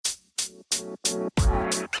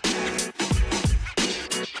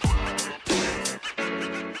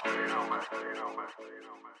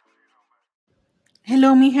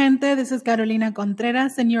Hello, mi gente. This is Carolina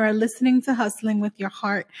Contreras, and you are listening to Hustling with Your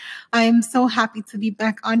Heart. I am so happy to be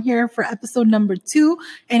back on here for episode number 2,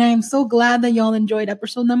 and I am so glad that y'all enjoyed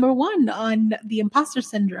episode number 1 on the imposter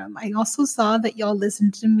syndrome. I also saw that y'all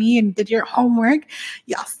listened to me and did your homework.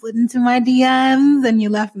 Y'all slid into my DMs, and you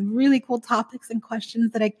left really cool topics and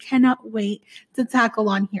questions that I cannot wait to tackle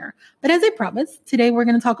on here. But as I promised, today we're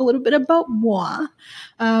going to talk a little bit about moi.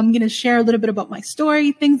 I'm going to share a little bit about my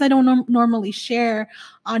story, things I don't normally share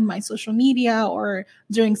on my social media or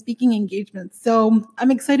during speaking engagements. So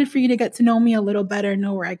I'm excited for you to get to know me a little better,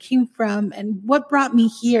 know where I came from, and what brought me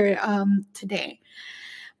here today.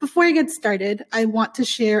 Before I get started, I want to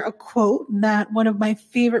share a quote that one of my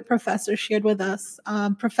favorite professors shared with us,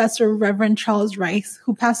 Professor Reverend Charles Rice,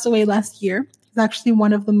 who passed away last year. It's actually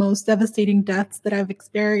one of the most devastating deaths that I've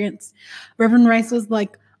experienced. Reverend Rice was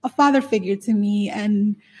like a father figure to me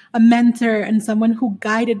and a mentor and someone who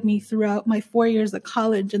guided me throughout my 4 years of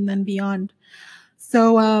college and then beyond.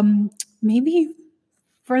 So maybe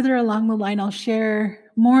further along the line, I'll share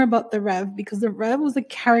more about the Rev, because the Rev was a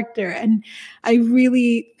character, and I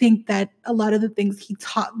really think that a lot of the things he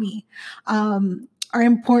taught me are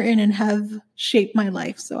important and have shaped my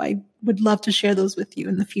life. So I would love to share those with you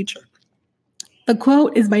in the future. The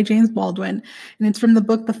quote is by James Baldwin, and it's from the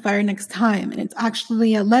book The Fire Next Time, and it's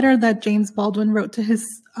actually a letter that James Baldwin wrote to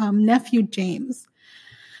his nephew, James.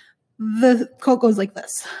 The quote goes like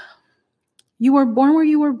this: "You were born where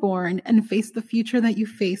you were born and faced the future that you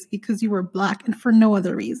faced because you were Black and for no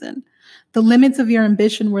other reason. The limits of your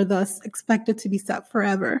ambition were thus expected to be set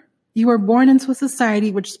forever. You were born into a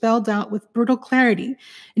society which spelled out with brutal clarity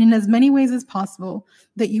and in as many ways as possible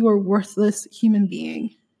that you were a worthless human being.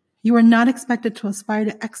 You were not expected to aspire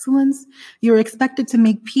to excellence. You were expected to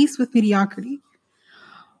make peace with mediocrity.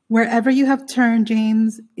 Wherever you have turned,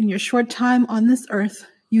 James, in your short time on this earth,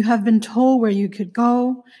 you have been told where you could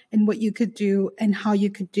go and what you could do and how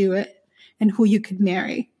you could do it and who you could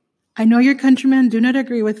marry. I know your countrymen do not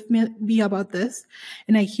agree with me about this,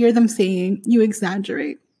 and I hear them saying you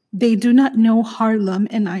exaggerate. They do not know Harlem,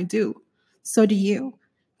 and I do. So do you.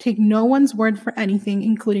 Take no one's word for anything,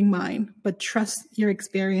 including mine, but trust your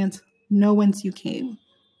experience. Know whence you came."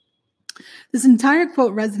 This entire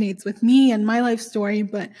quote resonates with me and my life story,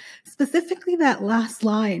 but specifically that last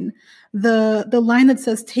line, the line that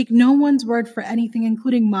says, "Take no one's word for anything,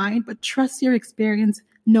 including mine, but trust your experience.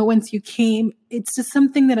 Know whence you came." It's just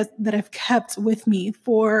something that I've kept with me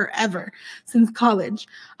forever since college.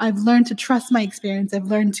 I've learned to trust my experience. I've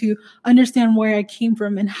learned to understand where I came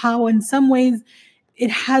from and how, in some ways, it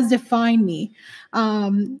has defined me,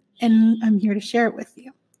 and I'm here to share it with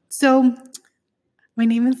you. So my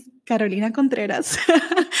name is Carolina Contreras,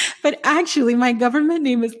 but actually my government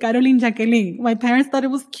name is Caroline Jacqueline. My parents thought it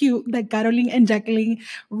was cute that Caroline and Jacqueline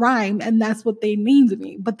rhyme, and that's what they named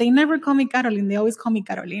me. But they never call me Caroline. They always call me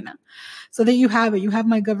Carolina. So there you have it. You have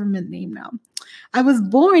my government name now. I was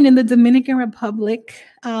born in the Dominican Republic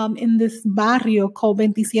in this barrio called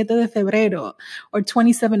 27 de Febrero, or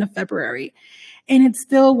 27 of February. And it's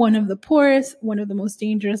still one of the poorest, one of the most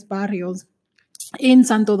dangerous barrios in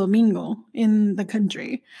Santo Domingo, in the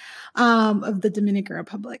country of the Dominican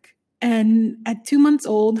Republic. And at 2 months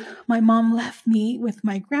old, my mom left me with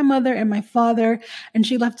my grandmother and my father, and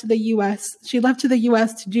she left to the U.S. She left to the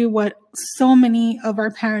U.S. to do what so many of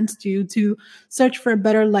our parents do, to search for a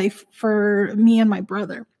better life for me and my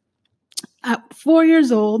brother. At 4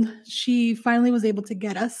 years old, she finally was able to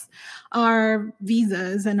get us our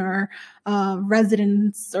visas and our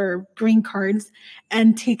residence or green cards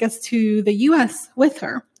and take us to the U.S. with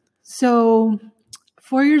her. So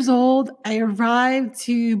 4 years old, I arrived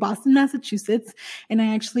to Boston, Massachusetts, and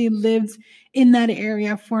I actually lived in that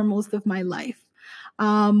area for most of my life.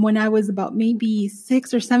 When I was about maybe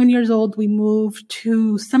 6 or 7 years old, we moved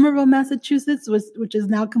to Somerville, Massachusetts, which is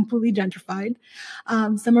now completely gentrified.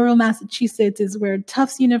 Somerville, Massachusetts is where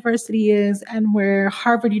Tufts University is and where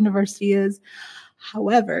Harvard University is.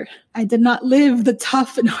 However, I did not live the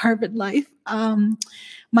Tufts and Harvard life.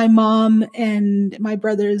 My mom and my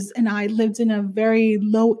brothers and I lived in a very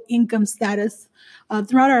low income status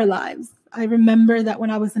throughout our lives. I remember that when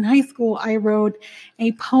I was in high school, I wrote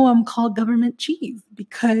a poem called Government Cheese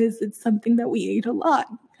because it's something that we ate a lot.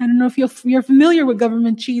 I don't know if you're familiar with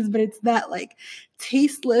government cheese, but it's that like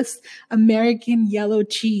tasteless American yellow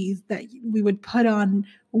cheese that we would put on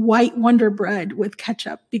white Wonder Bread with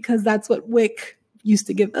ketchup because that's what WIC used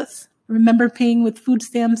to give us, remember paying with food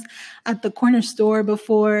stamps at the corner store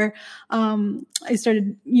before I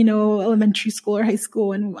started, elementary school or high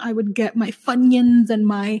school, and I would get my Funyuns and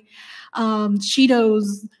my Cheetos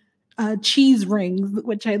cheese rings,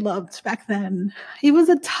 which I loved back then. It was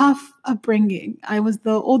a tough upbringing. I was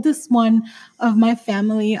the oldest one of my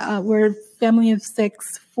family. We're a family of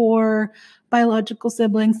 6, 4 biological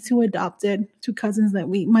siblings, 2 adopted, 2 cousins that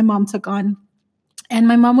my mom took on. And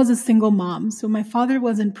my mom was a single mom, so my father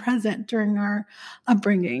wasn't present during our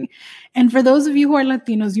upbringing. And for those of you who are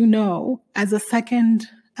Latinos, as a second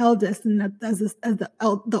eldest and as the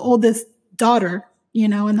oldest daughter,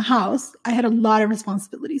 in the house, I had a lot of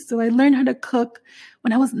responsibilities. So I learned how to cook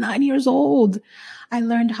when I was 9 years old. I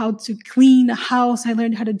learned how to clean the house. I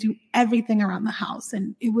learned how to do everything around the house.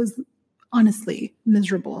 And it was honestly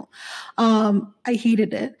miserable. I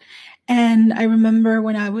hated it. And I remember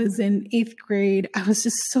when I was in 8th grade, I was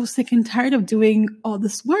just so sick and tired of doing all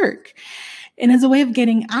this work. And as a way of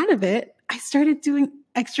getting out of it, I started doing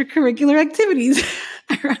extracurricular activities,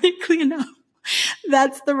 ironically enough.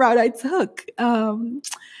 That's the route I took.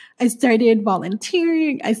 I started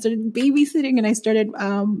volunteering, I started babysitting, and I started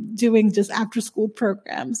doing just after school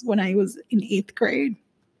programs when I was in 8th grade.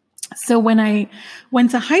 So when I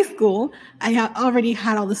went to high school, I already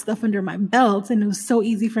had all this stuff under my belt, and it was so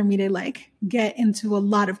easy for me to get into a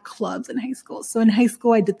lot of clubs in high school. So in high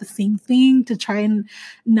school, I did the same thing to try and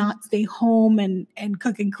not stay home and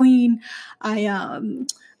cook and clean.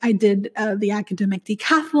 I did the academic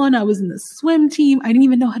decathlon. I was in the swim team. I didn't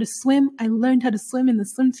even know how to swim. I learned how to swim in the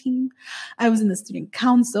swim team. I was in the student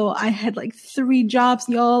council. I had 3 jobs,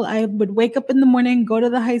 y'all. I would wake up in the morning, go to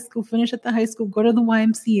the high school, finish at the high school, go to the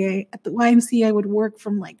YMCA. At the YMCA, I would work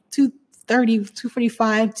from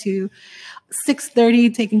 2:45 to 6:30,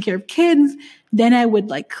 taking care of kids. Then I would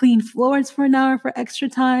clean floors for an hour for extra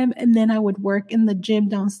time. And then I would work in the gym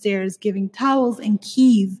downstairs, giving towels and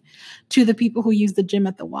keys to the people who use the gym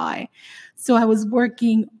at the Y. So I was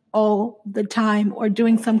working all the time or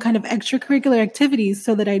doing some kind of extracurricular activities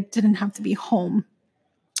so that I didn't have to be home.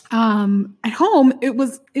 At home, it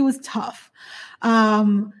was tough.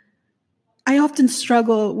 I often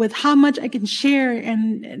struggle with how much I can share,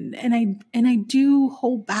 and I do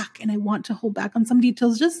hold back, and I want to hold back on some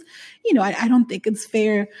details. Just, I don't think it's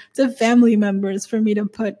fair to family members for me to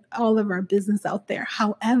put all of our business out there.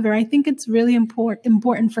 However, I think it's really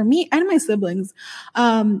important for me and my siblings,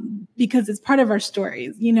 because it's part of our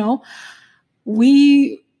stories.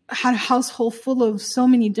 We had a household full of so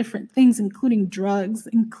many different things, including drugs,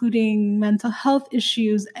 including mental health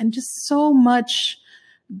issues, and just so much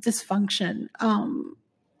dysfunction.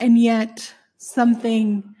 And yet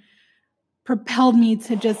something propelled me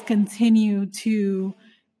to just continue to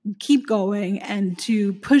keep going and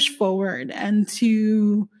to push forward and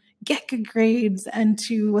to get good grades and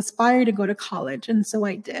to aspire to go to college. And so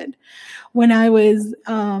I did. When I was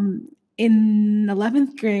in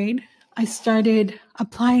 11th grade, I started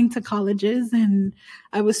applying to colleges, and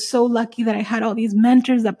I was so lucky that I had all these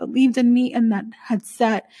mentors that believed in me and that had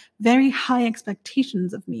set very high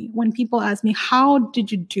expectations of me. When people ask me, how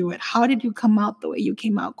did you do it? How did you come out the way you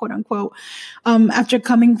came out, quote unquote, after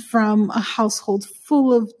coming from a household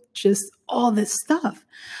full of just all this stuff?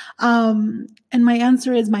 And my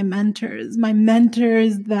answer is my mentors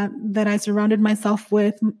that I surrounded myself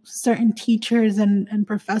with, certain teachers and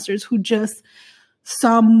professors who just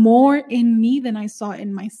saw more in me than I saw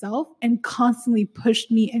in myself and constantly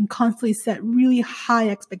pushed me and constantly set really high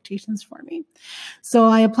expectations for me. So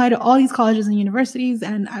I applied to all these colleges and universities,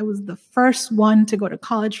 and I was the first one to go to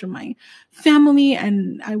college from my family.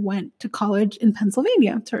 And I went to college in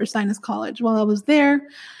Pennsylvania, to Ursinus College. While I was there,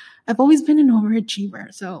 I've always been an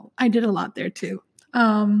overachiever, so I did a lot there too.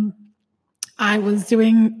 I was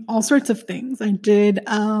doing all sorts of things. I did,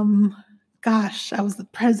 I was the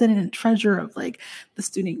president and treasurer of the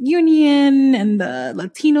student union and the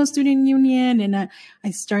Latino student union. And I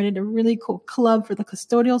started a really cool club for the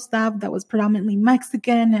custodial staff that was predominantly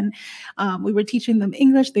Mexican. And we were teaching them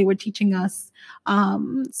English. They were teaching us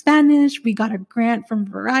Spanish. We got a grant from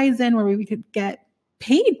Verizon where we could get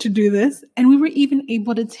paid to do this. And we were even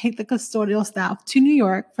able to take the custodial staff to New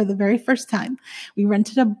York for the very first time. We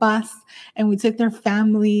rented a bus and we took their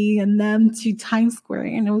family and them to Times Square,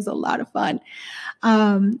 and it was a lot of fun.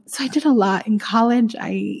 So I did a lot in college.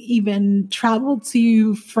 I even traveled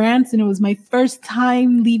to France, and it was my first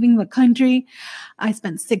time leaving the country. I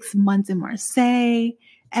spent 6 months in Marseille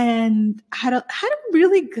and had a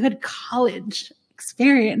really good college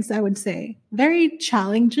experience, I would say. Very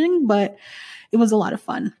challenging, but it was a lot of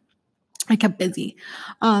fun. I kept busy.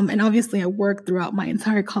 And obviously I worked throughout my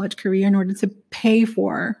entire college career in order to pay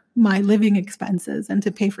for my living expenses and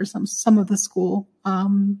to pay for some of the school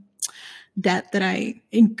debt that I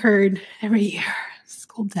incurred every year.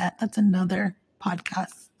 School debt, that's another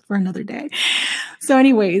podcast for another day. So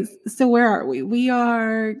anyways, so where are we? We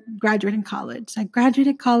are graduating college. I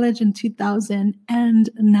graduated college in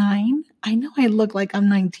 2009. I know I look like I'm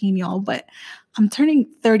 19, y'all, but I'm turning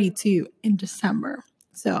 32 in December.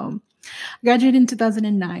 So I graduated in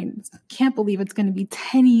 2009. Can't believe it's going to be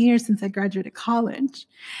 10 years since I graduated college.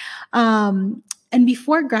 And right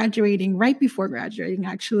before graduating,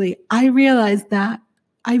 actually, I realized that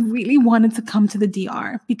I really wanted to come to the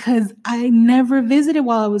DR because I never visited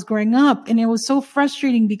while I was growing up. And it was so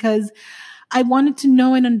frustrating because I wanted to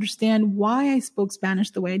know and understand why I spoke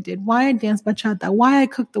Spanish the way I did, why I danced bachata, why I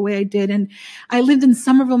cooked the way I did. And I lived in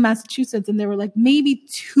Somerville, Massachusetts, and there were like maybe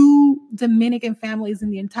 2 Dominican families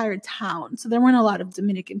in the entire town. So there weren't a lot of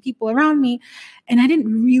Dominican people around me, and I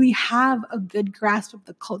didn't really have a good grasp of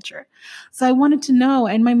the culture. So I wanted to know,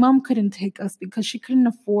 and my mom couldn't take us because she couldn't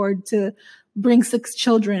afford to bring 6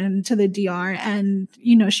 children to the DR. And,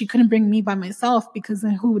 she couldn't bring me by myself because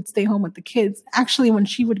then who would stay home with the kids? Actually, when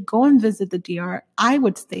she would go and visit the DR, I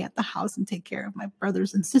would stay at the house and take care of my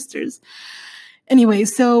brothers and sisters. Anyway,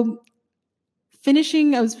 so I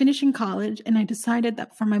was finishing college, and I decided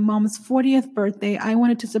that for my mom's 40th birthday, I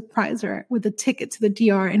wanted to surprise her with a ticket to the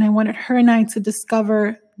DR, and I wanted her and I to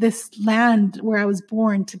discover this land where I was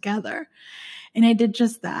born together. And I did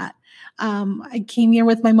just that. I came here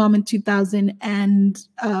with my mom in 2000 and,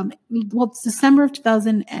 it's December of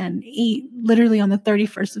 2008, literally on the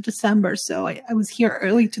 31st of December. So I was here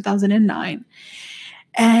early 2009,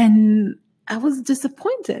 and I was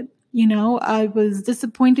disappointed. I was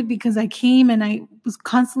disappointed because I came and I was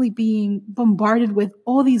constantly being bombarded with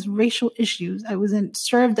all these racial issues. I wasn't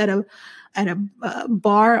served at a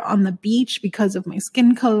bar on the beach because of my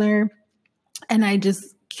skin color. And I just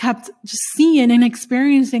kept just seeing and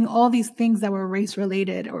experiencing all these things that were race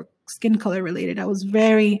related or skin color related. I was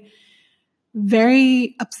very,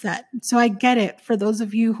 very upset. So I get it. For those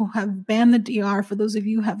of you who have banned the DR, for those of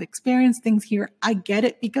you who have experienced things here, I get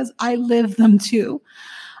it because I live them too.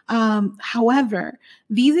 However,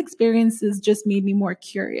 these experiences just made me more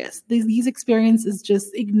curious. These experiences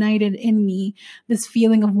just ignited in me this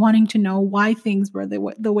feeling of wanting to know why things were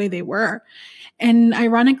the way they were. And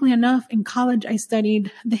ironically enough, in college, I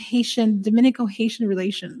studied the Dominico-Haitian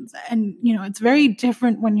relations. And, it's very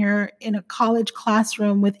different when you're in a college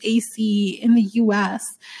classroom with AC in the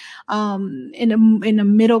US, in a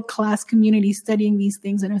middle class community studying these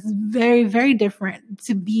things. And it's very, very different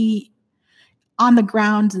to be on the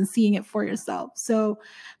ground and seeing it for yourself. So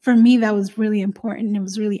for me, that was really important. It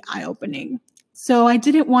was really eye-opening. So I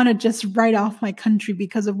didn't want to just write off my country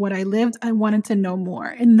because of what I lived. I wanted to know more.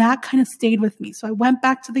 And that kind of stayed with me. So I went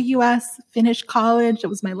back to the US, finished college. It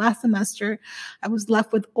was my last semester. I was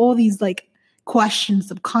left with all these questions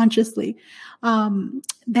subconsciously.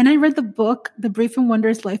 Then I read the book, The Brief and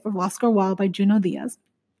Wondrous Life of Oscar Wilde by Junot Díaz.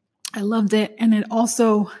 I loved it. And it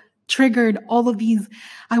also triggered all of these,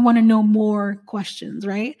 I want to know more questions,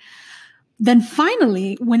 right? Then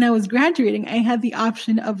finally, when I was graduating, I had the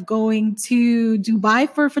option of going to Dubai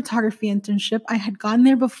for a photography internship. I had gone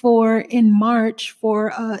there before in March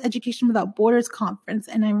for Education Without Borders conference.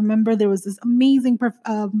 And I remember there was this amazing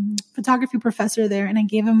photography professor there, and I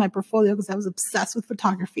gave him my portfolio because I was obsessed with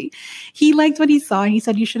photography. He liked what he saw, and he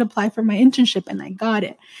said, you should apply for my internship, and I got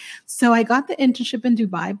it. So I got the internship in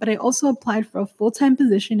Dubai, but I also applied for a full-time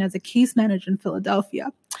position as a case manager in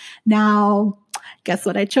Philadelphia. Now, guess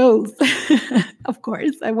what I chose? Of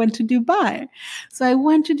course, I went to Dubai. So I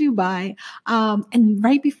went to Dubai. And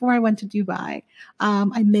right before I went to Dubai,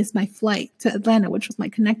 I missed my flight to Atlanta, which was my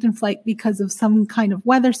connecting flight because of some kind of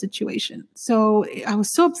weather situation. So I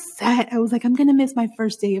was so upset. I was like, I'm going to miss my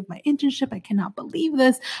first day of my internship. I cannot believe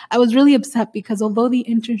this. I was really upset because although the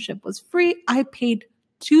internship was free, I paid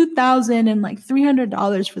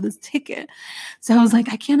 $2,300 for this ticket. So I was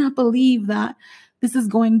like, I cannot believe that this is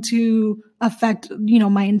going to affect,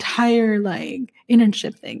 my entire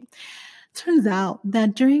internship thing. Turns out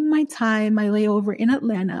that during my layover in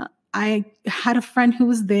Atlanta, I had a friend who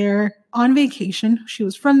was there on vacation. She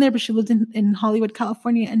was from there, but she lived in Hollywood,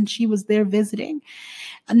 California, and she was there visiting.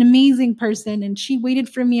 An amazing person. And she waited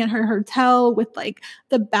for me at her hotel with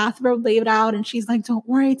the bathrobe laid out. And she's like, don't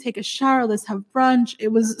worry, take a shower. Let's have brunch. It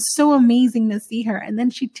was so amazing to see her. And then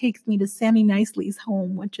she takes me to Sammy Nicely's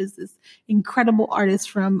home, which is this incredible artist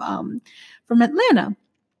from Atlanta.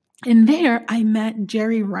 And there I met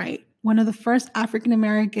Jerry Wright, one of the first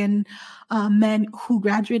African-American men who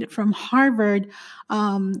graduated from Harvard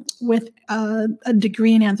with a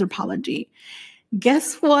degree in anthropology.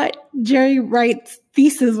 Guess what Jerry Wright's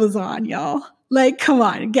thesis was on, y'all. Like, come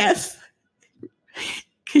on, guess.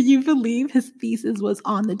 Can you believe his thesis was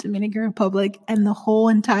on the Dominican Republic and the whole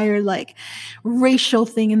entire like racial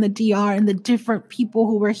thing in the DR and the different people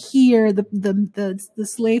who were here, the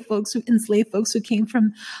slave folks who enslaved folks who came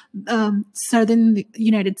from southern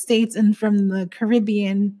United States and from the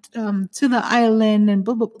Caribbean to the island and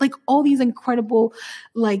blah, blah, like all these incredible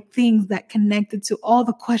like things that connected to all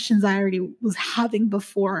the questions I already was having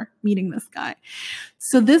before meeting this guy.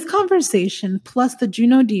 So this conversation, plus the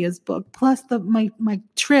Junot Diaz book, plus my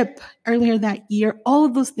trip earlier that year, all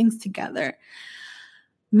of those things together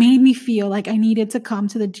made me feel like I needed to come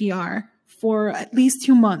to the GR for at least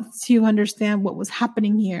 2 months to understand what was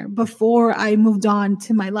happening here before I moved on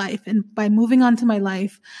to my life. And by moving on to my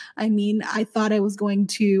life, I mean, I thought I was going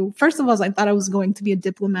to, first of all, I thought I was going to be a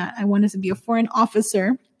diplomat. I wanted to be a foreign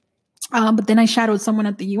officer. But then I shadowed someone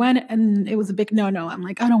at the UN and it was a big no-no. I'm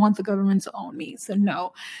like, I don't want the government to own me. So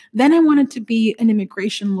no. Then I wanted to be an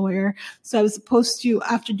immigration lawyer. So I was supposed to,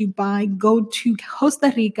 after Dubai, go to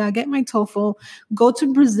Costa Rica, get my TOEFL, go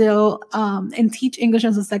to Brazil, and teach English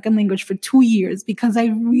as a second language for 2 years because I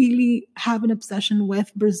really have an obsession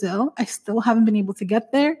with Brazil. I still haven't been able to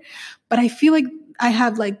get there, but I feel like I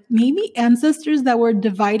have like maybe ancestors that were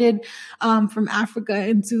divided from Africa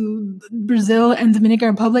into Brazil and Dominican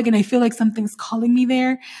Republic. And I feel like something's calling me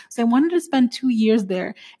there. So I wanted to spend 2 years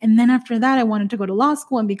there. And then after that, I wanted to go to law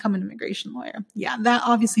school and become an immigration lawyer. Yeah, that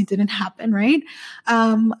obviously didn't happen, right?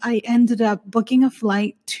 I ended up booking a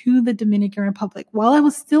flight to the Dominican Republic while I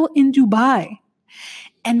was still in Dubai.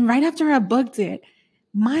 And right after I booked it,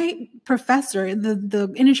 my professor, the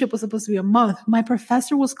internship was supposed to be a month. My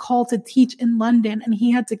professor was called to teach in London and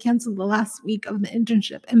he had to cancel the last week of the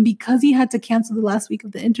internship. And because he had to cancel the last week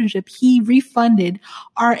of the internship, he refunded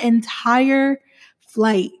our entire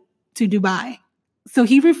flight to Dubai. So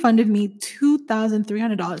he refunded me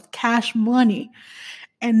 $2,300 cash money.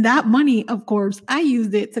 And that money, of course, I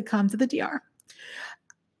used it to come to the DR.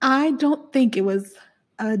 I don't think it was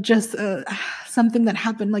just something that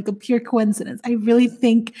happened like a pure coincidence. I really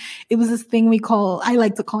think it was this thing I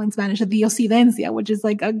like to call in Spanish, a diosidencia, which is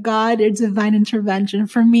like a God or divine intervention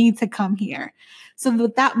for me to come here. So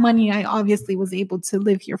with that money, I obviously was able to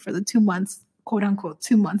live here for the 2 months, quote unquote,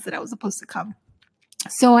 2 months that I was supposed to come.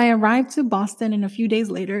 So I arrived to Boston and a few days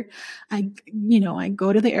later, I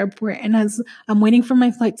go to the airport and as I'm waiting for my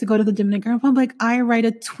flight to go to the Dominican Republic, I write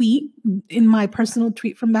a tweet in my personal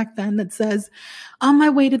tweet from back then that says, on my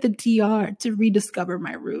way to the DR to rediscover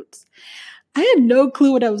my roots. I had no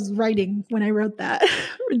clue what I was writing when I wrote that.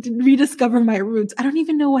 Rediscover my roots. I don't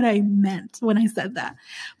even know what I meant when I said that.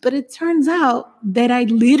 But it turns out that I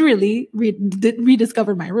literally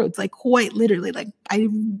rediscovered my roots, like quite literally. Like I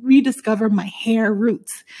rediscovered my hair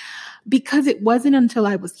roots because it wasn't until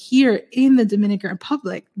I was here in the Dominican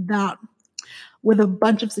Republic that with a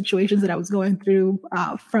bunch of situations that I was going through,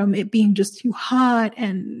 from it being just too hot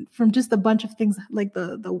and from just a bunch of things like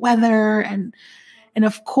the weather and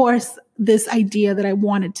of course, this idea that I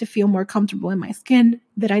wanted to feel more comfortable in my skin,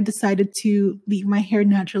 that I decided to leave my hair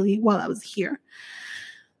naturally while I was here.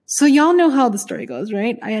 So y'all know how the story goes,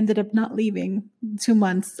 right? I ended up not leaving 2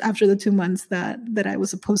 months after the 2 months that I was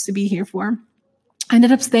supposed to be here for. I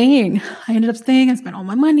ended up staying. I spent all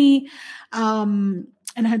my money.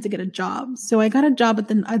 And I had to get a job. So I got a job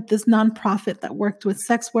at this nonprofit that worked with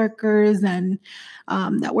sex workers and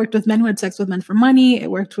that worked with men who had sex with men for money.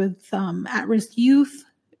 It worked with at-risk youth,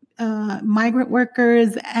 migrant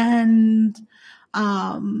workers, and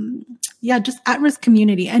just at-risk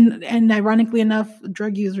community. And ironically enough,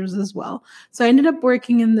 drug users as well. So I ended up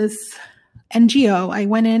working in this NGO. I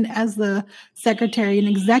went in as the secretary, an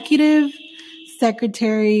executive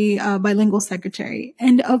secretary, bilingual secretary.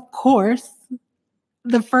 And of course,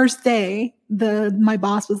 the first day, my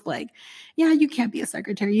boss was like, yeah, you can't be a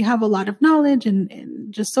secretary. You have a lot of knowledge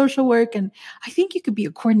and just social work. And I think you could be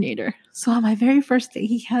a coordinator. So on my very first day,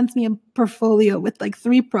 he hands me a portfolio with like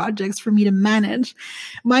 3 projects for me to manage.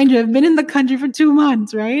 Mind you, I've been in the country for 2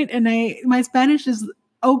 months, right? And my Spanish is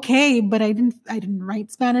okay, but I didn't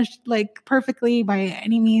write Spanish like perfectly by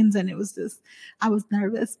any means. And it was just, I was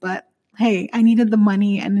nervous, but hey, I needed the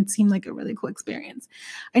money and it seemed like a really cool experience.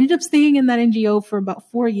 I ended up staying in that NGO for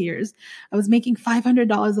about 4 years. I was making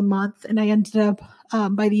 $500 a month and I ended up,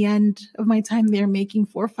 by the end of my time there, making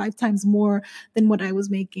 4 or 5 times more than what I was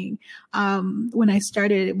making when I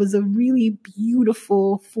started. It was a really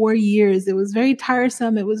beautiful 4 years. It was very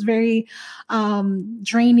tiresome. It was very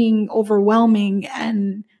draining, overwhelming,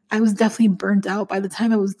 and I was definitely burnt out by the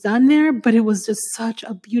time I was done there, but it was just such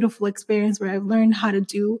a beautiful experience where I learned how to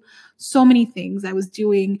do so many things. I was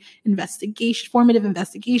doing formative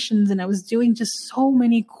investigations, and I was doing just so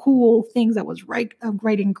many cool things. I was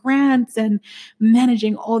writing grants and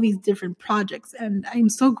managing all these different projects. And I'm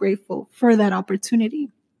so grateful for that opportunity.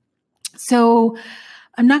 So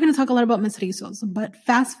I'm not going to talk a lot about Miss Rizos, but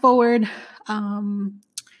fast forward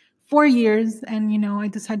 4 years, and I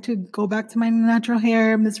decided to go back to my natural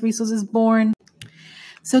hair. Miss Rizos is born.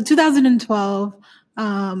 So 2012,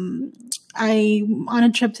 I'm on a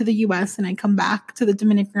trip to the US, and I come back to the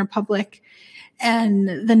Dominican Republic.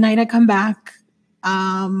 And the night I come back,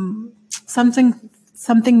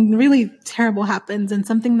 something really terrible happens, and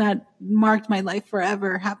something that marked my life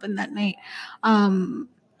forever happened that night.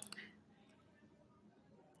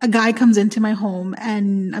 A guy comes into my home,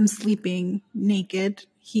 and I'm sleeping naked.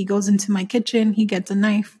 He goes into my kitchen. He gets a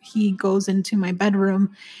knife. He goes into my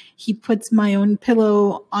bedroom. He puts my own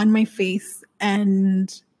pillow on my face,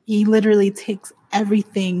 and he literally takes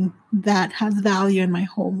everything that has value in my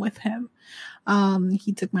home with him.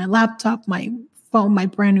 He took my laptop, my phone, my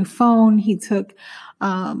brand new phone. He took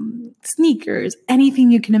sneakers,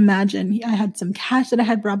 anything you can imagine. I had some cash that I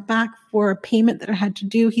had brought back for a payment that I had to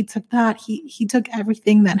do. He took that. He took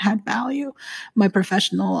everything that had value. My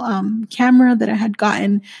professional camera that I had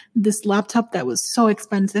gotten, this laptop that was so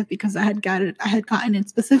expensive because I had gotten it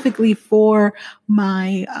specifically for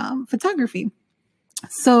my photography.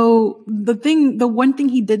 So the one thing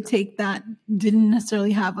he did take that didn't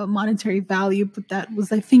necessarily have a monetary value, but that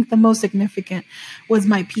was, I think, the most significant, was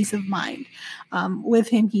my peace of mind. With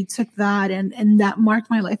him, he took that, and that marked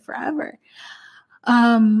my life forever.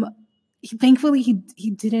 Thankfully, he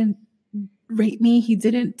didn't rape me. He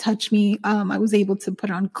didn't touch me. I was able to put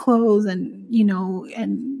on clothes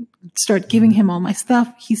and start giving him all my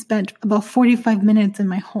stuff. He spent about 45 minutes in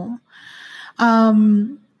my home.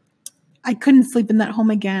 I couldn't sleep in that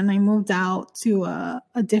home again. I moved out to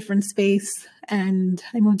a different space, and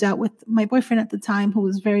I moved out with my boyfriend at the time, who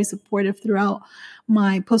was very supportive throughout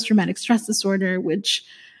my post-traumatic stress disorder, which,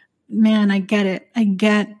 man, I get it. I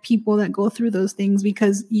get people that go through those things,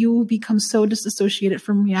 because you become so disassociated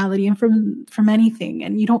from reality and from anything,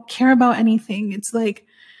 and you don't care about anything. It's like,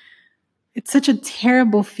 it's such a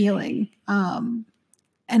terrible feeling. And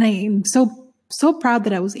I am so proud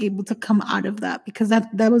that I was able to come out of that, because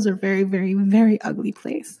that was a very, very, very ugly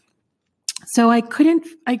place. So I couldn't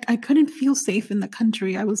feel safe in the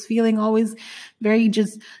country. I was feeling always very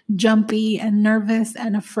just jumpy and nervous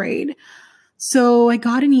and afraid. So I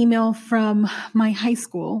got an email from my high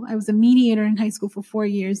school. I was a mediator in high school for 4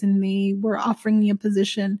 years, and they were offering me a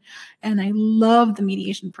position, and I loved the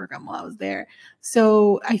mediation program while I was there.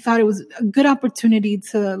 So I thought it was a good opportunity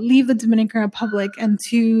to leave the Dominican Republic and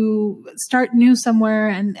to start new somewhere,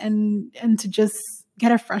 and to just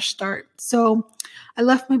get a fresh start. So I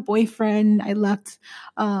left my boyfriend. I left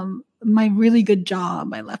my really good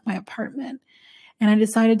job. I left my apartment. And I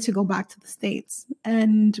decided to go back to the States.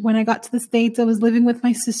 And when I got to the States, I was living with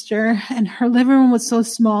my sister, and her living room was so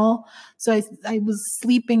small. So I was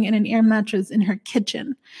sleeping in an air mattress in her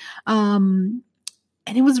kitchen. And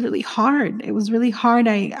it was really hard.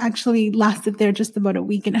 I actually lasted there just about a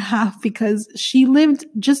week and a half, because she lived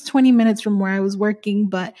just 20 minutes from where I was working,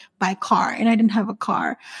 but by car, and I didn't have a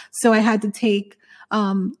car. So I had to take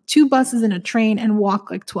 2 buses and a train and walk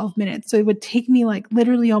like 12 minutes. So it would take me like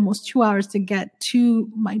literally almost 2 hours to get to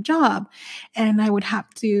my job. And I would have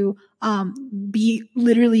to be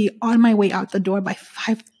literally on my way out the door by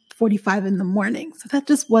 5:45 in the morning. So that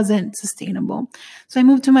just wasn't sustainable. So I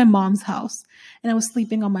moved to my mom's house, and I was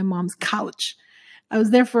sleeping on my mom's couch. I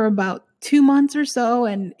was there for about 2 months or so,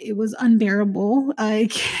 and it was unbearable.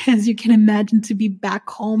 As you can imagine, to be back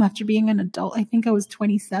home after being an adult. I think I was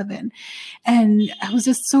 27, and I was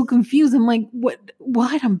just so confused. I'm like, what?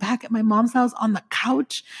 I'm back at my mom's house on the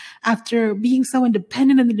couch after being so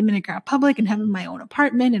independent in the Dominican Republic and having my own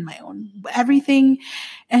apartment and my own everything.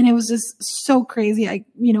 And it was just so crazy. I,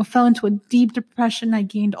 fell into a deep depression. I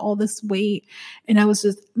gained all this weight, and I was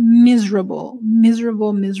just miserable.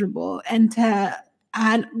 And to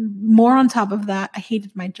add more on top of that, I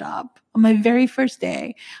hated my job. On my very first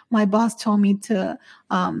day, my boss told me to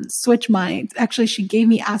switch she gave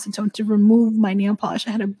me acetone to remove my nail polish.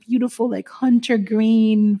 I had a beautiful like hunter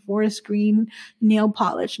green, forest green nail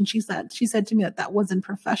polish. And she said to me that wasn't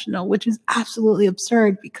professional, which is absolutely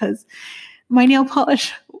absurd, because my nail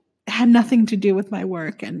polish had nothing to do with my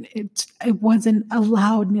work, and it wasn't a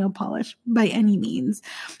loud nail polish by any means.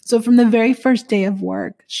 So from the very first day of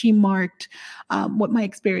work, she marked what my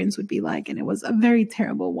experience would be like, and it was a very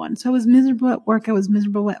terrible one. So I was miserable at work. I was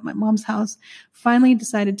miserable at my mom's house. Finally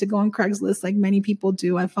decided to go on Craigslist like many people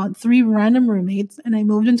do. I found 3 random roommates, and I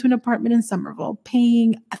moved into an apartment in Somerville,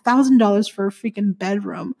 paying $1,000 for a freaking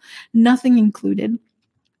bedroom, nothing included.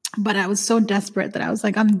 But I was so desperate that I was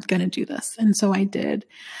like, I'm going to do this. And so I did.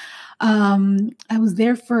 I was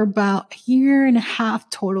there for about a year and a half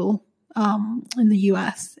total in the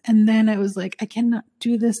US. And then I was like, I cannot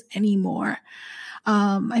do this anymore.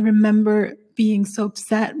 I remember being so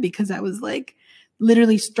upset because I was like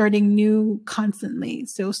literally starting new constantly.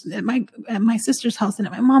 So at my sister's house and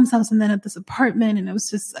at my mom's house and then at this apartment. And I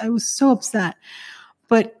was so upset.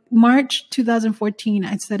 But March 2014,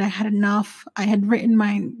 I said I had enough. I had written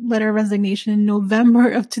my letter of resignation in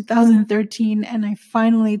November of 2013, and I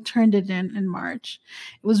finally turned it in March.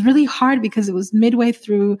 It was really hard because it was midway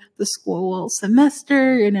through the school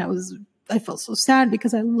semester, and I felt so sad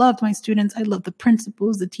because I loved my students. I loved the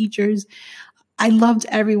principals, the teachers. I loved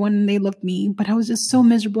everyone and they loved me, but I was just so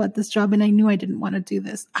miserable at this job, and I knew I didn't want to do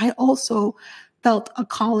this. I also felt a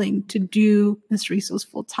calling to do Miss Rizos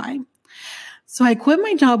full time. So I quit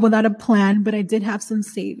my job without a plan, but I did have some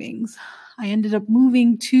savings. I ended up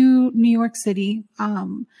moving to New York City.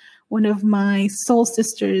 One of my soul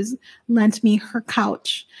sisters lent me her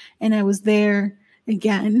couch, and I was there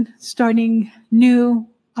again, starting new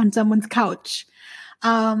on someone's couch.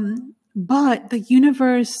 But the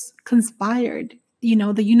universe conspired. You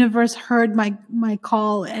know, the universe heard my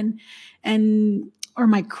call or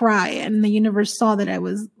my cry, and the universe saw that I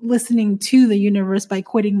was listening to the universe by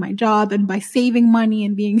quitting my job and by saving money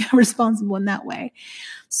and being responsible in that way.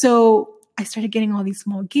 So I started getting all these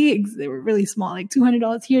small gigs. They were really small, like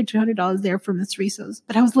 $200 here, $200 there for Miss Rizos.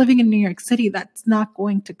 But I was living in New York City. That's not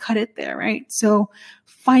going to cut it there, right? So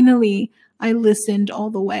finally, I listened all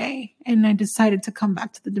the way, and I decided to come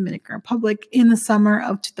back to the Dominican Republic in the summer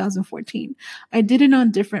of 2014. I did it on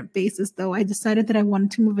different bases, though. I decided that I wanted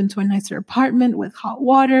to move into a nicer apartment with hot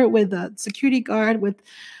water, with a security guard, with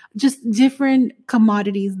just different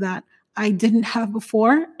commodities that I didn't have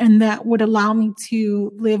before, and that would allow me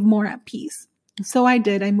to live more at peace. So I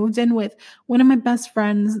did. I moved in with one of my best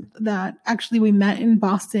friends that actually we met in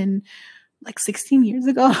Boston like 16 years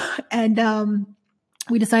ago. And,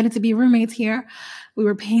 we decided to be roommates here. We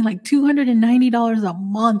were paying like $290 a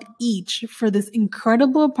month each for this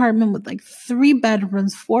incredible apartment with like 3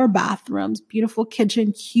 bedrooms, 4 bathrooms, beautiful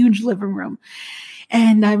kitchen, huge living room.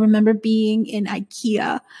 And I remember being in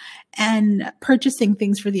IKEA and purchasing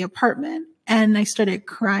things for the apartment. And I started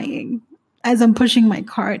crying. As I'm pushing my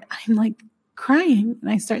cart, I'm like crying. And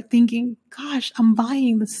I start thinking, gosh, I'm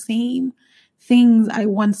buying the same things I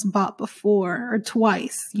once bought before or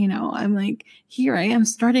twice. You know, I'm like, here I am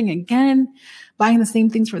starting again, buying the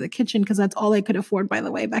same things for the kitchen because that's all I could afford, by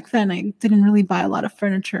the way. Back then, I didn't really buy a lot of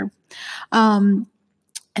furniture. And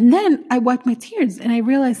then I wiped my tears and I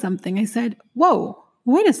realized something. I said, whoa,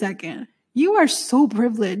 wait a second. You are so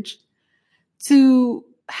privileged to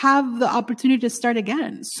have the opportunity to start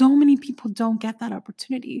again. So many people don't get that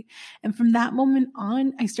opportunity. And from that moment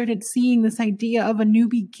on, I started seeing this idea of a new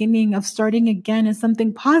beginning, of starting again, as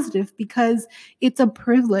something positive, because it's a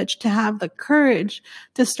privilege to have the courage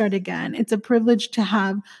to start again. It's a privilege to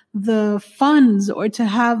have the funds or to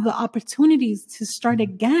have the opportunities to start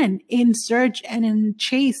again in search and in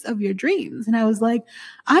chase of your dreams. And I was like,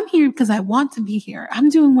 I'm here because I want to be here. I'm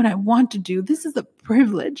doing what I want to do. This is a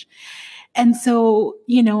privilege. And so,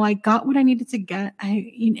 you know, I got what I needed to get.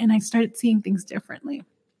 And I started seeing things differently.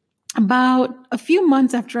 About a few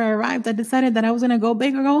months after I arrived, I decided that I was going to go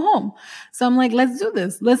big or go home. So I'm like, let's do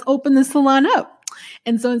this. Let's open the salon up.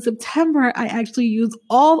 And so in September, I actually used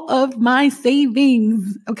all of my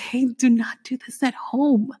savings. Okay. Do not do this at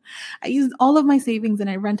home. I used all of my savings and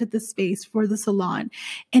I rented the space for the salon.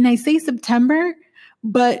 And I say September,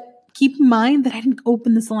 but keep in mind that I didn't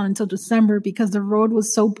open the salon until December because the road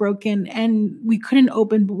was so broken and we couldn't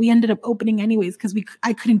open, but we ended up opening anyways because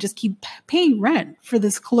I couldn't just keep paying rent for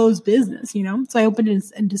this closed business, you know? So I opened it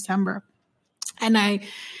in December. And I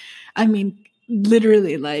mean,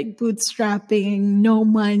 literally like bootstrapping, no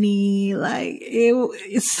money, like it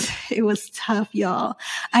was tough, y'all.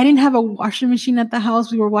 I didn't have a washing machine at the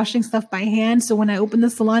house. We were washing stuff by hand. So when I opened the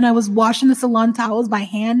salon, I was washing the salon towels by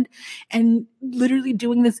hand and literally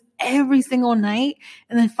doing this every single night.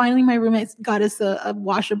 And then finally my roommate got us a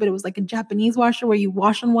washer, but it was like a Japanese washer where you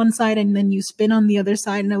wash on one side and then you spin on the other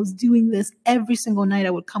side. And I was doing this every single night.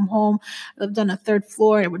 I would come home, I lived on a third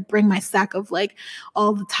floor. I would bring my sack of like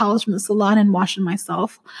all the towels from the salon and wash them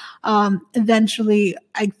myself. Eventually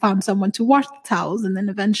I found someone to wash the towels. And then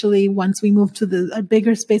eventually once we moved to a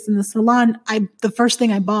bigger space in the salon, the first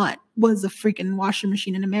thing I bought was a freaking washing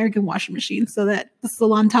machine, an American washing machine, so that the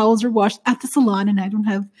salon towels are washed at the salon and I don't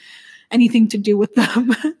have anything to do with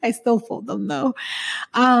them. I still fold them though.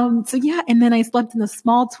 So yeah, and then I slept in a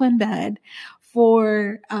small twin bed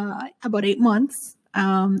for about 8 months.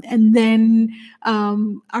 And then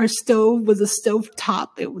our stove was a stove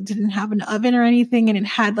top. It didn't have an oven or anything, and it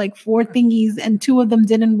had like 4 thingies, and 2 of them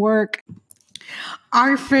didn't work.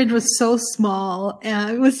 Our fridge was so small.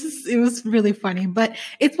 It was really funny, but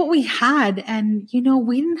it's what we had. And,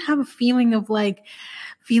 we didn't have a feeling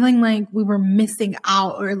like we were missing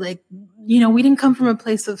out, or like, we didn't come from a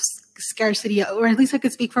place of scarcity, or at least I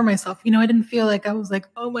could speak for myself. I didn't feel like I was like,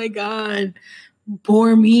 oh my God,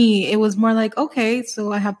 poor me. It was more like, okay,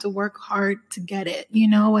 so I have to work hard to get it,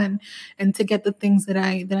 and to get the things that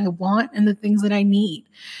I want and the things that I need.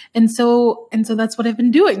 And so that's what I've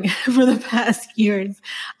been doing for the past years.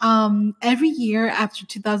 Every year after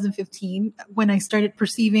 2015, when I started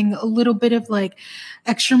perceiving a little bit of like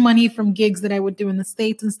extra money from gigs that I would do in the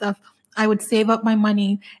States and stuff, I would save up my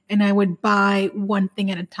money and I would buy one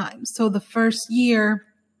thing at a time. So the first year,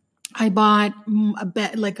 I bought a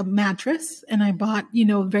bed, like a mattress, and I bought,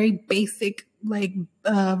 very basic, like,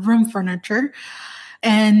 room furniture.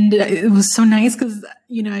 And it was so nice because,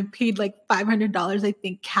 I paid like $500, I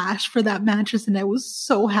think, cash for that mattress. And I was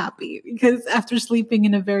so happy because after sleeping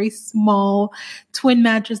in a very small twin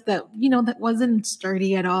mattress that, that wasn't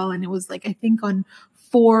sturdy at all. And it was like, I think on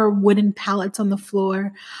 4 wooden pallets on the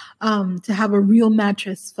floor, to have a real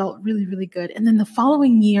mattress felt really, really good. And then the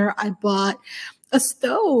following year I bought a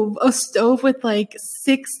stove with like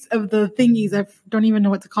 6 of the thingies. I don't even know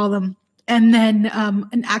what to call them. And then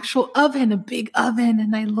an actual oven, a big oven.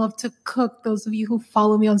 And I love to cook. Those of you who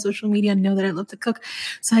follow me on social media know that I love to cook.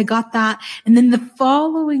 So I got that. And then the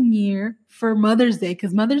following year, for Mother's Day,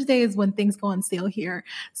 because Mother's Day is when things go on sale here.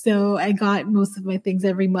 So I got most of my things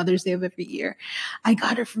every Mother's Day of every year. I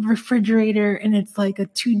got a refrigerator, and it's like a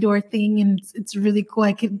 2-door thing, and it's really cool.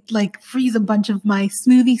 I could like freeze a bunch of my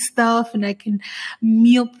smoothie stuff, and I can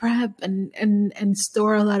meal prep and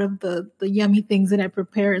store a lot of the yummy things that I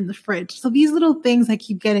prepare in the fridge. So these little things I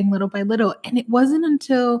keep getting little by little. And it wasn't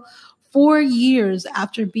until 4 years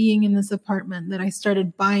after being in this apartment that I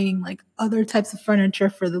started buying like other types of furniture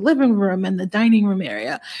for the living room and the dining room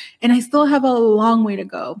area. And I still have a long way to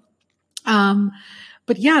go.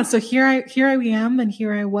 But yeah, so here I am, and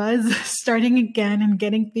here I was starting again and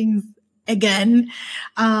getting things again.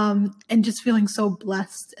 And just feeling so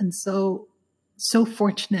blessed and so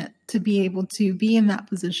fortunate to be able to be in that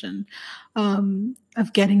position,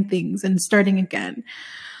 of getting things and starting again.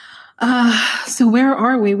 So where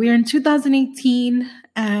are we? We are in 2018,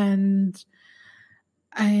 and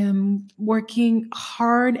I am working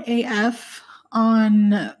hard AF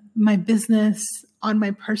on my business, on my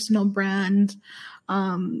personal brand.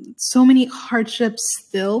 So many hardships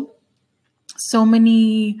still, so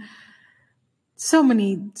many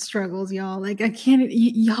struggles, y'all. Like I can't,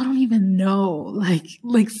 y'all don't even know,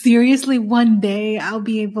 like seriously, one day I'll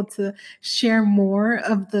be able to share more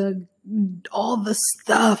of all the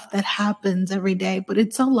stuff that happens every day, but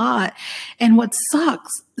it's a lot. And what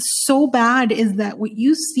sucks so bad is that what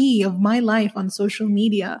you see of my life on social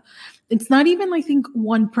media, it's not even, I think,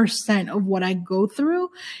 1% of what I go through,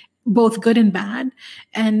 both good and bad.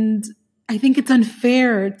 And I think it's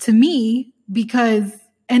unfair to me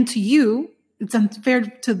and to you. It's unfair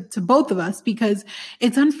to both of us, because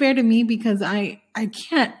it's unfair to me because I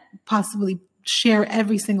can't possibly share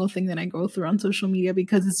every single thing that I go through on social media,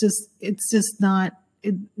 because it's just not,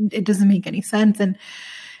 it doesn't make any sense. And,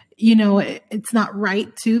 it's not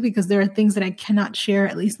right too, because there are things that I cannot share,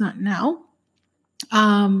 at least not now.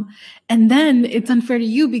 And then it's unfair to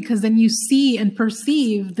you, because then you see and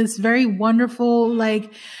perceive this very wonderful,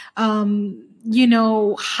 like, highlight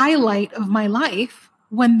of my life,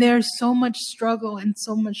 when there's so much struggle and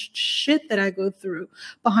so much shit that I go through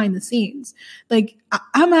behind the scenes. Like,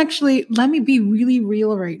 I'm actually, let me be really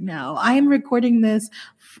real right now. I am recording this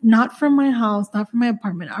not from my house, not from my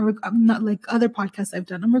apartment. I'm not like other podcasts I've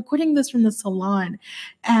done. I'm recording this from the salon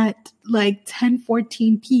at like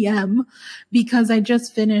 10:14 p.m. because I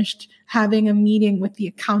just finished having a meeting with the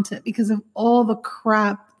accountant because of all the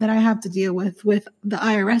crap that I have to deal with the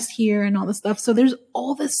IRS here and all this stuff. So there's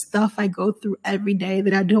all this stuff I go through every day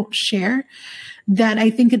that I don't share, that I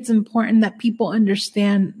think it's important that people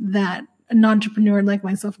understand that an entrepreneur like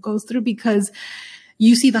myself goes through, because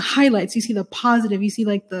you see the highlights, you see the positive, you see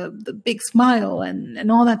like the big smile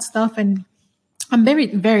and all that stuff. And I'm very,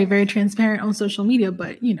 very, very transparent on social media,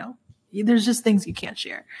 but there's just things you can't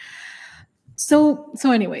share. So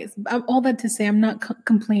anyways, all that to say, I'm not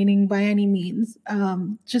complaining by any means.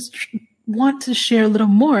 Just want to share a little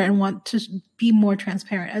more and want to be more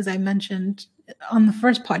transparent. As I mentioned on the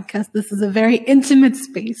first podcast, this is a very intimate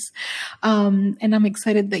space. And I'm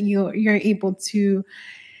excited that you're able to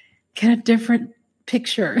get a different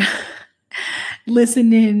picture,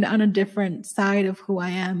 listen in on a different side of who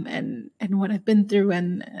I am and what I've been through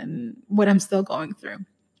and what I'm still going through.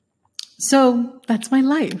 So that's my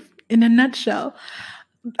life in a nutshell.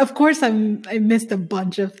 Of course, I missed a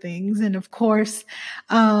bunch of things. And of course,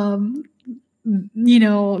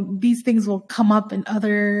 these things will come up in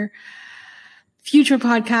other future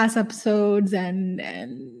podcast episodes and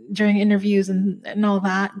during interviews and all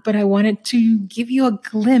that. But I wanted to give you a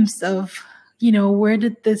glimpse of, where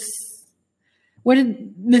did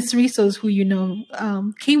Miss Rizos,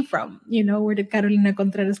 who came from? Where did Carolina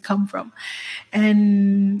Contreras come from?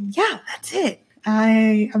 And yeah, that's it.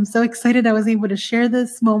 I'm so excited I was able to share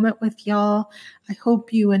this moment with y'all. I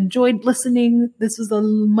hope you enjoyed listening. This was a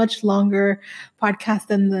much longer podcast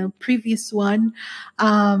than the previous one.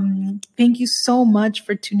 Thank you so much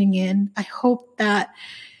for tuning in. I hope that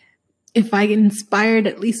if I inspired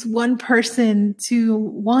at least one person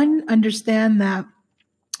to, understand that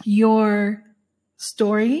your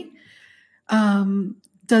story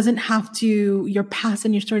doesn't have to, your past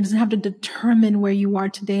and your story doesn't have to determine where you are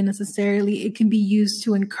today necessarily. It can be used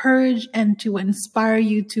to encourage and to inspire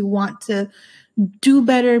you to want to do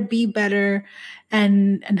better, be better,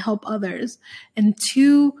 and help others. And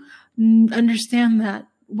to understand that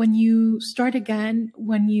when you start again,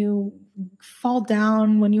 when you fall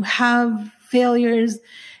down, when you have failures,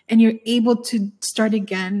 and you're able to start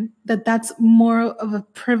again, that's more of a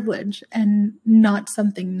privilege and not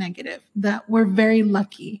something negative, that we're very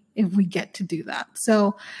lucky if we get to do that.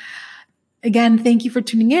 So again, thank you for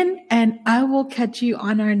tuning in, and I will catch you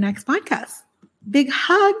on our next podcast. Big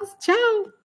hugs. Ciao.